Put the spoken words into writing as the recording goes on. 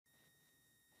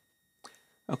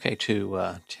Okay,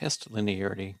 to test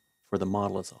linearity for the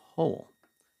model as a whole,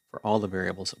 for all the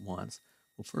variables at once,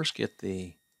 we'll first get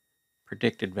the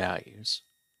predicted values,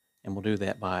 and we'll do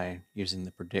that by using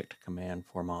the predict command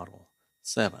for model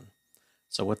 7.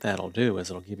 So what that'll do is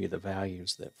it'll give you the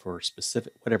values that for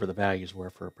specific, whatever the values were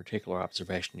for a particular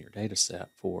observation in your data set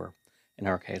for, in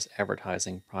our case,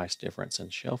 advertising, price difference,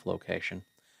 and shelf location.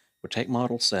 We'll take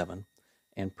model 7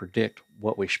 and predict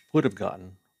what we would have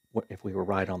gotten if we were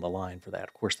right on the line for that.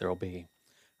 Of course, there will be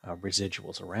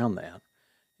residuals around that,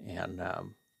 and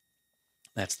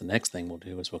that's the next thing we'll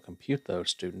do is we'll compute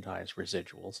those studentized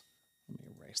residuals. Let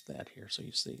me erase that here so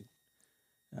you see.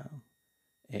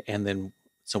 And then,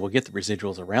 so we'll get the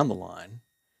residuals around the line,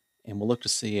 and we'll look to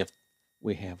see if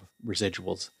we have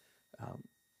residuals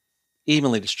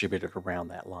evenly distributed around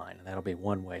that line. And that'll be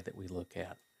one way that we look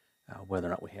at whether or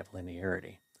not we have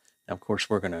linearity. Now, of course,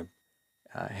 we're going to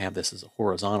have this as a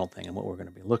horizontal thing, and what we're going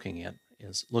to be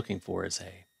looking for is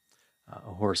a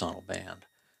horizontal band.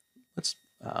 Let's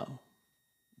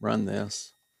run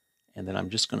this, and then I'm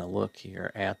just going to look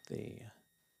here at the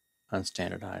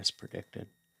unstandardized predicted,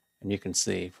 and you can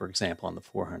see, for example, on the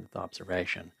 400th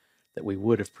observation, that we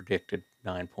would have predicted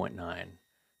 9.90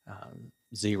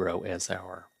 as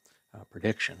our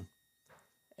prediction,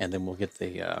 and then we'll get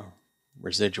the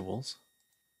residuals.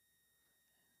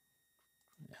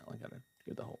 Now I got to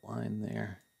do the whole line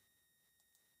there,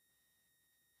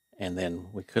 and then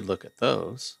we could look at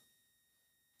those,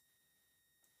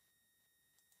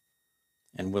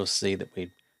 and we'll see that we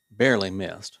barely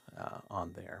missed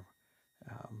on there,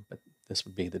 but this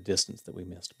would be the distance that we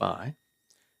missed by.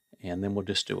 And then we'll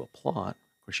just do a plot.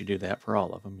 Of course, you do that for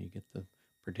all of them. You get the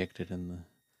predicted and the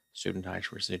studentized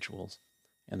residuals,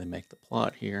 and then make the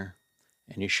plot here,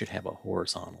 and you should have a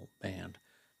horizontal band.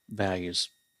 Values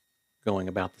going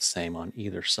about the same on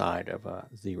either side of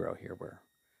 0 here, where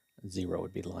 0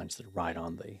 would be lines that are right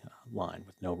on the line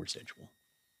with no residual,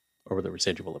 or the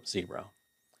residual of 0.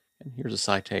 And here's a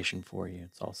citation for you.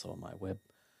 It's also on my web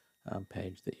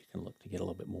page that you can look to get a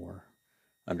little bit more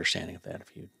understanding of that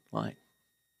if you'd like.